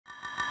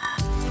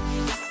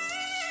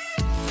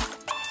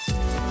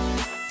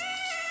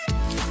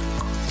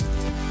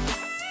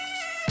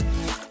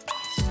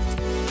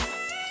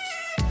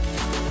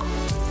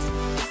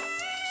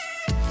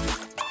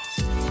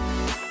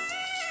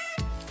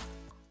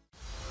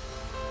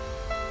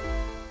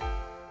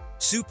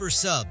Super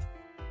Sub.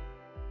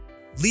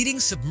 Leading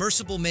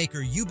submersible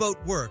maker U-Boat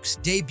Works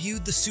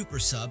debuted the Super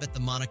Sub at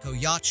the Monaco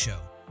Yacht Show.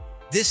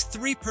 This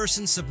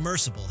three-person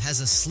submersible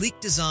has a sleek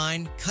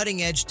design,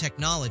 cutting-edge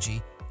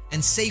technology,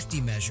 and safety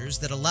measures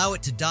that allow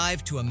it to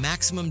dive to a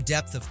maximum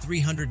depth of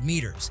 300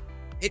 meters.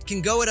 It can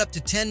go at up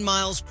to 10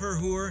 miles per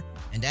hour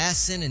and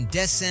ascend and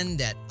descend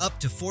at up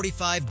to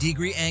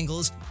 45-degree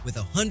angles with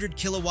 100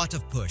 kilowatt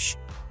of push.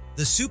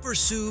 The Super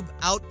Sub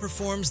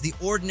outperforms the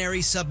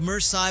ordinary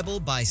submersible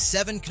by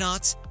 7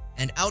 knots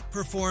and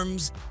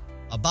outperforms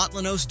a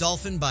bottlenose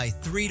dolphin by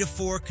 3 to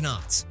 4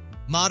 knots.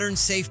 Modern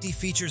safety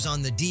features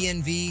on the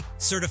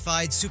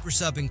DNV-certified Super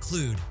Sub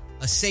include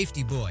a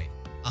safety buoy,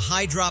 a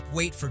high drop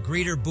weight for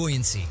greater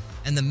buoyancy,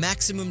 and the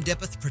maximum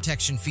depth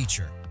protection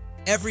feature.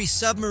 Every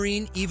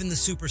submarine, even the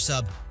Super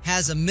Sub,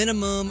 has a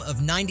minimum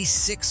of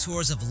 96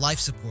 hours of life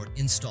support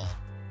installed.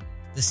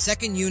 The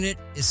second unit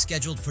is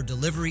scheduled for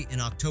delivery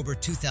in October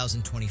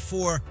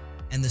 2024,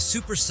 and the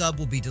Super Sub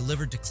will be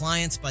delivered to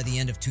clients by the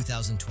end of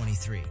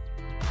 2023.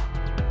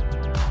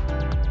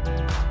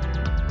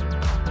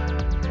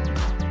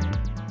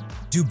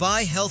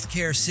 Dubai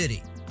Healthcare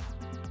City.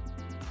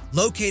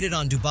 Located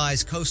on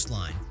Dubai's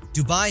coastline,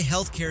 Dubai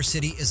Healthcare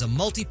City is a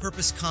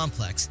multi-purpose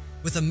complex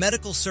with a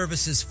medical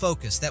services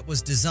focus that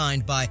was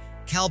designed by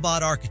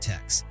Calbot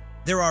Architects.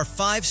 There are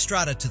 5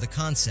 strata to the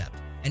concept,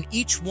 and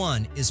each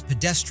one is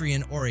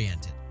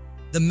pedestrian-oriented.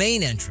 The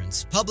main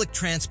entrance, public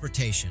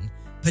transportation,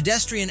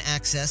 pedestrian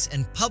access,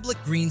 and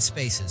public green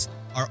spaces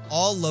are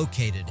all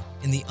located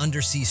in the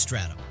undersea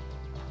stratum.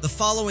 The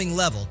following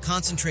level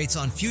concentrates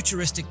on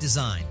futuristic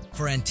design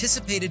for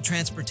anticipated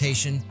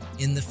transportation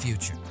in the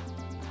future.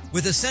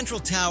 With a central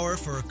tower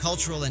for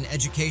cultural and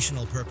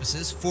educational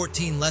purposes,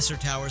 14 lesser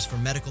towers for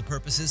medical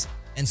purposes,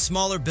 and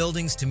smaller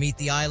buildings to meet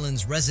the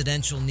island's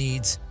residential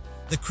needs,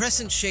 the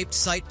crescent-shaped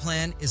site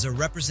plan is a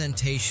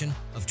representation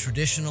of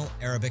traditional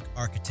Arabic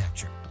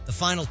architecture. The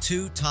final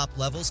 2 top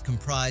levels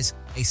comprise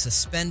a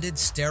suspended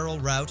sterile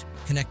route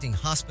connecting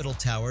hospital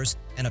towers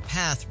and a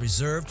path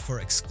reserved for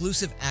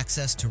exclusive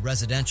access to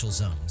residential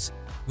zones,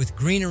 with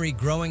greenery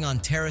growing on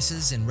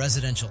terraces in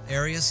residential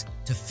areas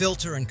to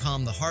filter and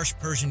calm the harsh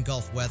Persian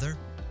Gulf weather.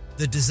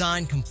 The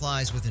design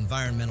complies with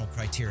environmental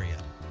criteria.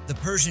 The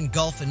Persian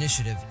Gulf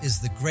Initiative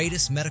is the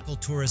greatest medical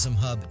tourism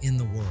hub in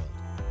the world.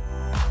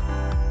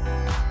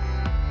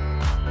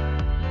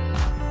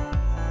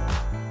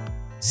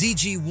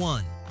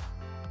 ZG-1.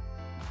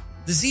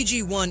 The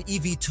ZG-1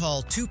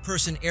 eVTOL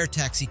 2-person air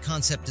taxi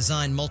concept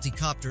design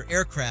multi-copter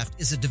aircraft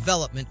is a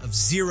development of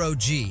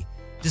Zero-G,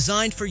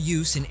 designed for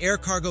use in air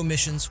cargo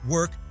missions,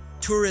 work,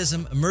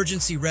 tourism,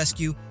 emergency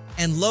rescue,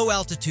 and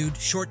low-altitude,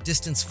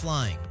 short-distance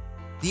flying.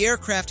 The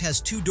aircraft has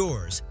 2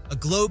 doors, a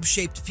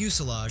globe-shaped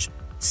fuselage,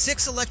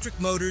 6 electric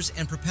motors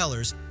and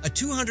propellers, a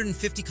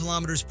 250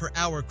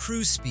 km/h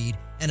cruise speed,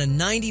 and a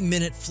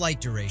 90-minute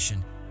flight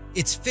duration.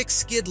 Its fixed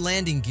skid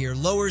landing gear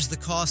lowers the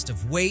cost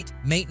of weight,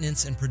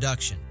 maintenance, and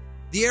production.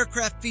 The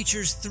aircraft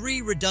features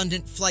 3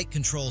 redundant flight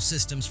control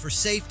systems for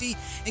safety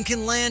and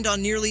can land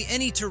on nearly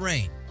any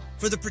terrain.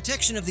 For the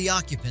protection of the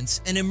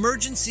occupants, an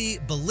emergency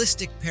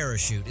ballistic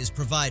parachute is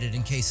provided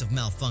in case of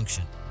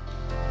malfunction.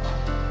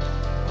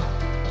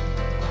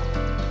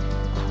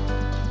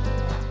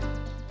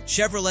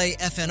 Chevrolet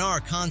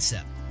FNR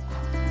Concept.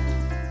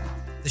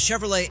 The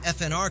Chevrolet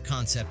FNR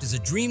Concept is a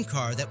dream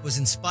car that was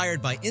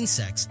inspired by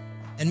insects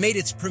and made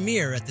its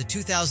premiere at the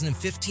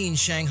 2015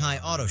 Shanghai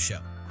Auto Show.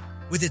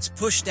 With its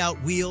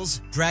pushed-out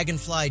wheels,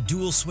 dragonfly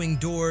dual-swing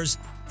doors,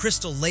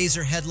 crystal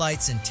laser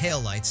headlights and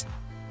taillights,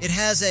 it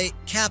has a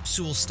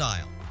capsule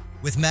style,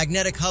 with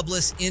magnetic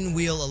hubless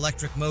in-wheel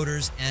electric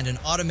motors and an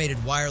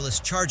automated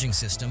wireless charging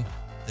system.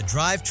 The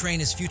drivetrain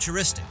is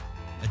futuristic.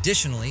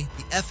 Additionally,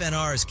 the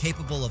FNR is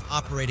capable of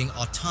operating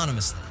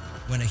autonomously.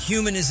 When a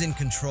human is in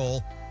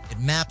control, it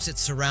maps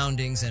its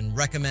surroundings and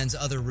recommends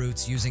other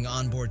routes using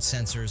onboard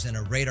sensors and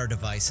a radar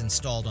device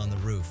installed on the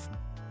roof.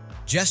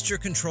 Gesture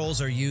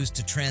controls are used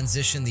to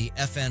transition the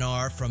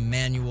FNR from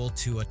manual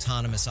to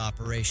autonomous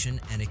operation,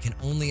 and it can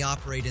only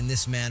operate in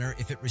this manner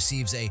if it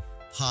receives a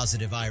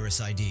positive Iris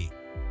ID.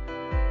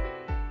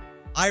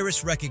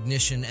 Iris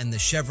recognition and the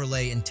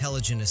Chevrolet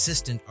Intelligent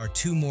Assistant are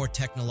 2 more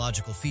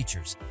technological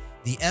features.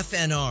 The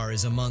FNR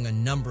is among a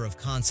number of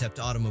concept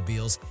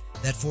automobiles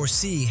that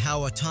foresee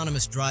how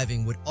autonomous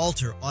driving would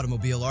alter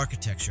automobile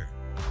architecture.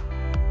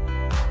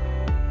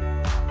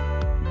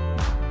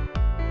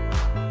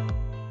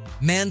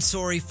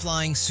 Mansory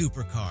Flying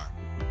Supercar.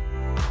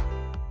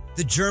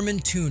 The German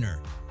tuner,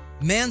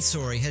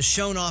 Mansory has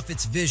shown off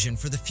its vision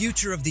for the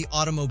future of the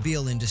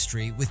automobile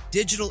industry with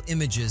digital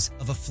images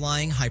of a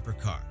flying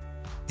hypercar.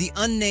 The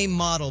unnamed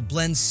model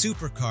blends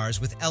supercars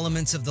with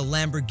elements of the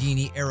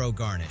Lamborghini Aero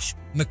Garnish,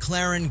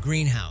 McLaren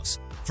Greenhouse,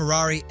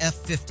 Ferrari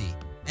F50,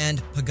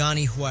 and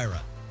Pagani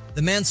Huayra.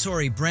 The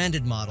Mansory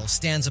branded model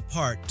stands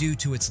apart due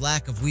to its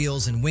lack of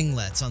wheels and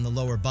winglets on the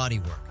lower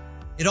bodywork.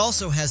 It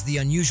also has the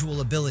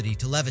unusual ability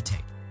to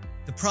levitate.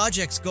 The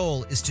project's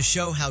goal is to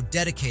show how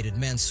dedicated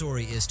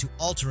Mansory is to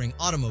altering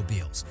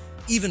automobiles,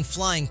 even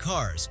flying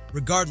cars,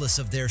 regardless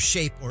of their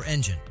shape or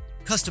engine.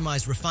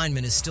 Customized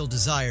refinement is still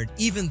desired,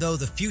 even though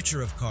the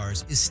future of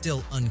cars is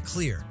still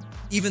unclear.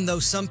 Even though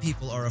some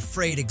people are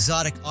afraid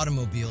exotic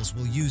automobiles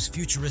will use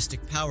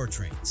futuristic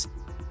powertrains,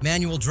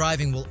 manual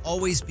driving will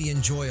always be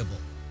enjoyable,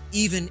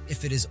 even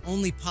if it is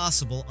only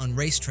possible on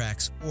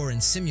racetracks or in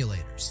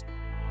simulators.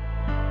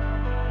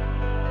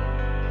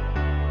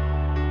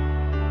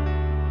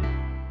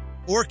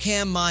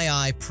 OrCam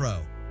MyEye PRO.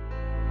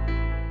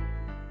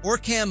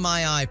 OrCam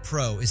MyEye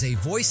PRO is a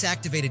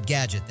voice-activated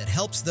gadget that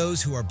helps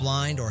those who are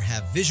blind or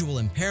have visual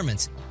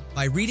impairments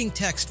by reading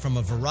text from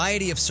a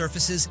variety of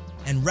surfaces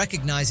and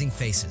recognizing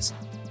faces.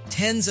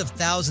 Tens of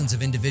thousands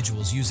of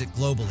individuals use it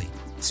globally,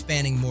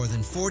 spanning more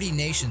than 40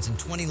 nations and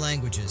 20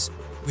 languages,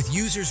 with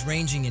users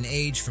ranging in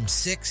age from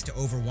 6 to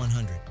over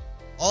 100.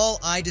 All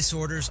eye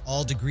disorders,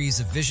 all degrees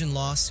of vision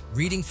loss,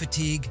 reading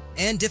fatigue,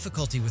 and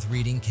difficulty with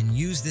reading can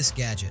use this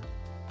gadget.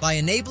 By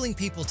enabling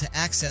people to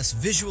access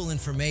visual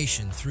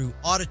information through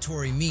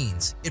auditory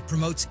means, it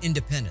promotes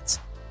independence.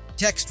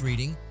 Text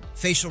reading,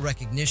 facial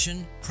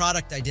recognition,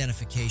 product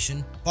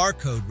identification,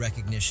 barcode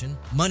recognition,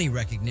 money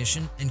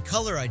recognition, and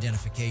color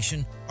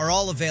identification are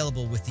all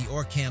available with the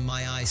OrCam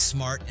MyEye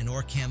Smart and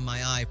OrCam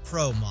MyEye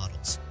Pro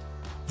models.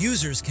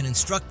 Users can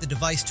instruct the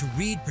device to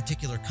read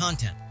particular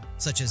content,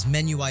 such as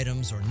menu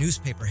items or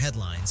newspaper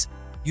headlines,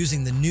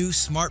 using the new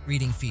Smart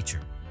Reading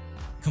feature.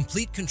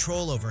 Complete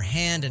control over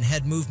hand and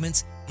head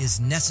movements is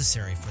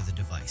necessary for the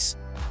device.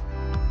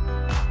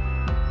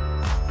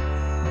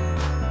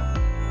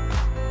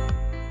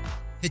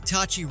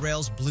 Hitachi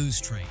Rail's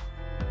Blues Train.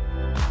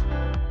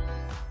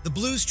 The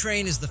Blues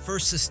Train is the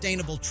first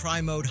sustainable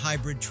tri-mode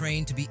hybrid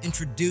train to be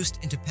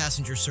introduced into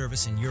passenger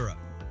service in Europe.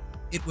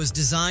 It was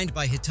designed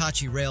by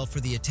Hitachi Rail for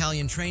the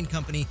Italian train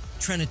company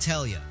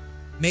Trenitalia.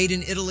 Made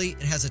in Italy,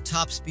 it has a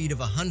top speed of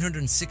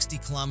 160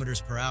 kilometers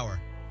per hour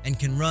and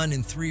can run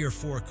in 3 or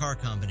 4 car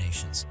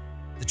combinations.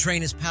 The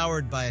train is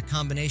powered by a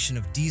combination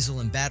of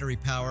diesel and battery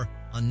power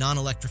on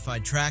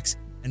non-electrified tracks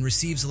and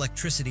receives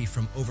electricity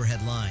from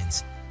overhead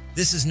lines.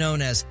 This is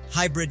known as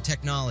hybrid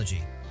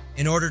technology.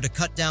 In order to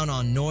cut down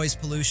on noise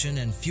pollution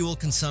and fuel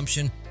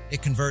consumption,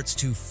 it converts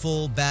to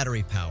full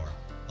battery power.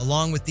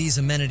 Along with these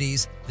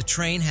amenities, the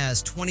train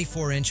has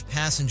 24-inch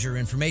passenger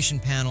information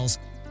panels,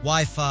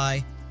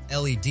 Wi-Fi,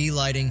 LED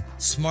lighting,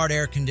 smart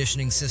air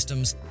conditioning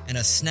systems, and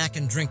a snack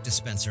and drink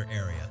dispenser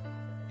area.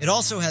 It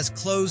also has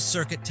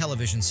closed-circuit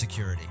television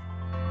security.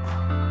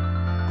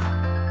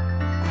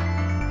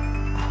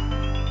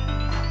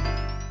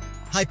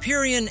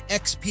 Hyperion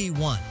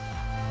XP-1.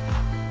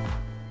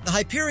 The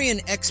Hyperion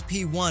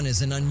XP-1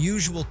 is an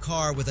unusual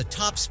car with a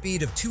top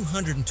speed of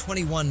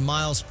 221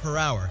 miles per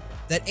hour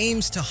that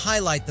aims to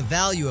highlight the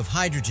value of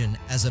hydrogen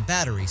as a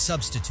battery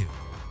substitute.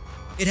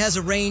 It has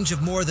a range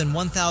of more than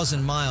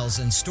 1,000 miles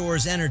and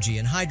stores energy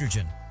in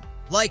hydrogen.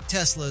 Like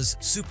Tesla's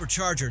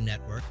supercharger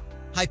network,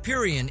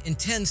 Hyperion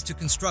intends to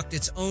construct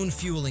its own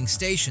fueling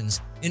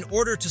stations in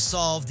order to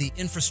solve the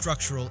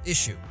infrastructural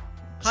issue.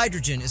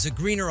 Hydrogen is a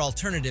greener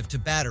alternative to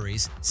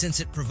batteries since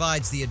it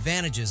provides the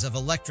advantages of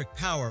electric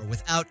power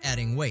without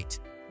adding weight.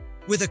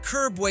 With a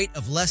curb weight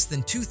of less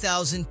than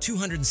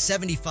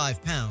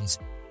 2,275 pounds,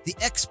 the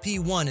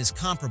XP-1 is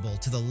comparable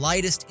to the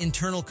lightest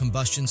internal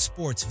combustion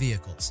sports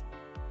vehicles.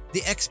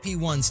 The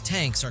XP-1's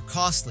tanks are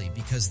costly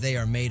because they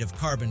are made of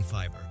carbon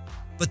fiber,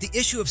 but the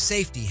issue of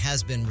safety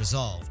has been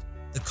resolved.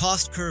 The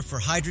cost curve for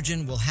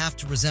hydrogen will have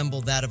to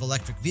resemble that of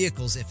electric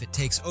vehicles if it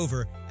takes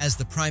over as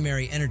the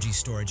primary energy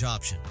storage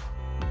option.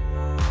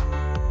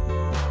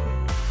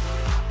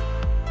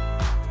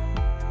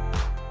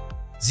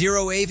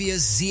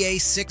 ZeroAvia's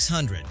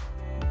ZA600.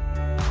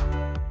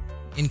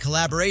 In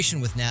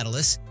collaboration with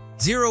Nautilus,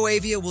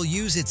 ZeroAvia will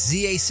use its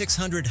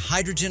ZA600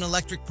 hydrogen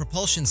electric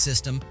propulsion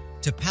system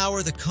to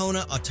power the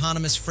Kona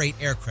autonomous freight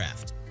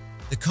aircraft.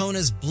 The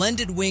Kona's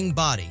blended wing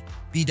body,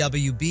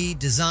 BWB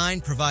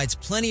design, provides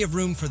plenty of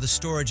room for the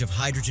storage of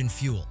hydrogen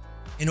fuel.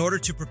 In order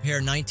to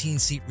prepare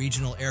 19-seat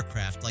regional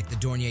aircraft like the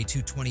Dornier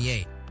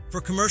 228, for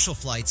commercial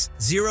flights,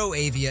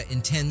 ZeroAvia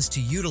intends to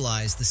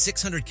utilize the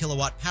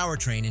 600-kilowatt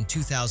powertrain in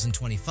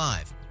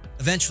 2025.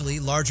 Eventually,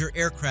 larger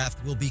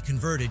aircraft will be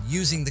converted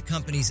using the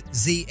company's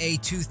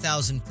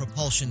ZA2000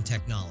 propulsion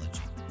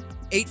technology.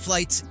 8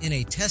 flights in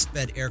a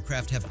testbed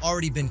aircraft have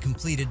already been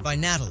completed by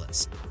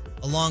Nautilus,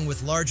 along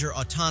with larger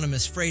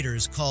autonomous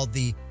freighters called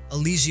the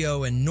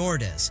Eligio and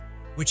Nordes,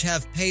 which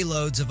have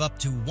payloads of up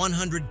to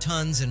 100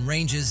 tons and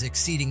ranges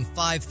exceeding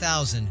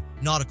 5,000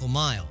 nautical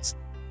miles.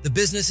 The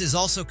business is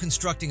also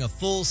constructing a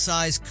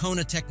full-size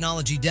Kona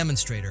technology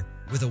demonstrator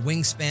with a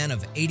wingspan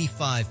of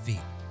 85 feet.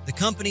 The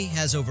company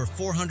has over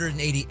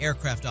 480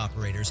 aircraft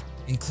operators,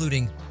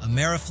 including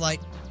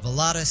Ameriflight,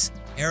 Volatus,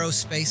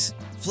 Aerospace,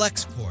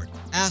 Flexport,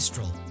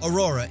 Astral,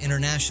 Aurora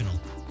International,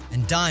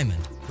 and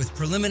Diamond, with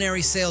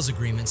preliminary sales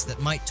agreements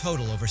that might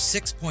total over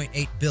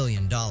 $6.8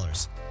 billion.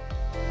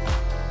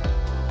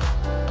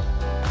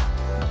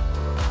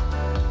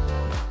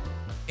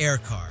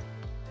 Aircar.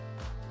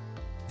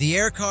 The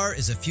Aircar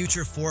is a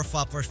future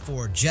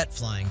 4x4 jet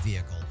flying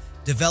vehicle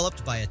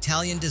developed by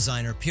Italian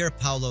designer Pier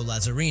Paolo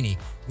Lazzarini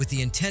with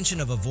the intention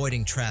of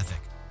avoiding traffic.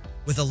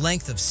 With a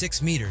length of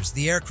 6 meters,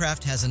 the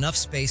aircraft has enough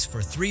space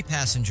for 3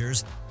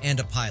 passengers and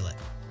a pilot.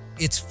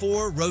 Its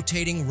 4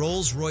 rotating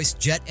Rolls-Royce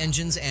jet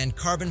engines and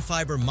carbon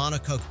fiber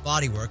monocoque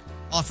bodywork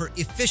offer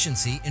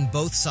efficiency in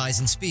both size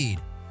and speed.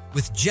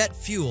 With jet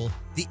fuel,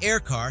 the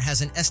Aircar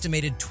has an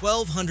estimated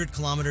 1,200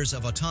 kilometers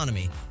of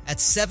autonomy at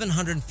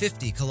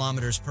 750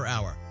 kilometers per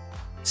hour.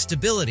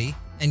 Stability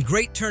and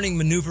great turning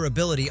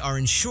maneuverability are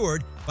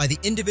ensured by the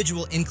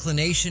individual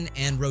inclination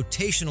and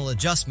rotational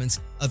adjustments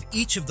of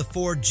each of the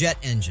 4 jet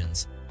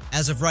engines.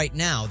 As of right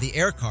now, the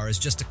Aircar is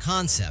just a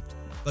concept,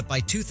 but by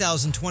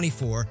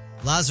 2024,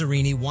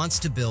 Lazzarini wants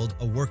to build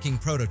a working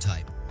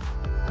prototype.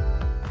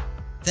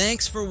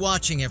 Thanks for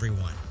watching,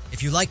 everyone.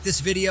 If you like this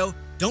video,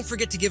 don't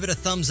forget to give it a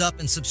thumbs up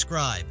and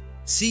subscribe.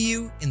 See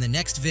you in the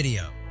next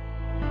video.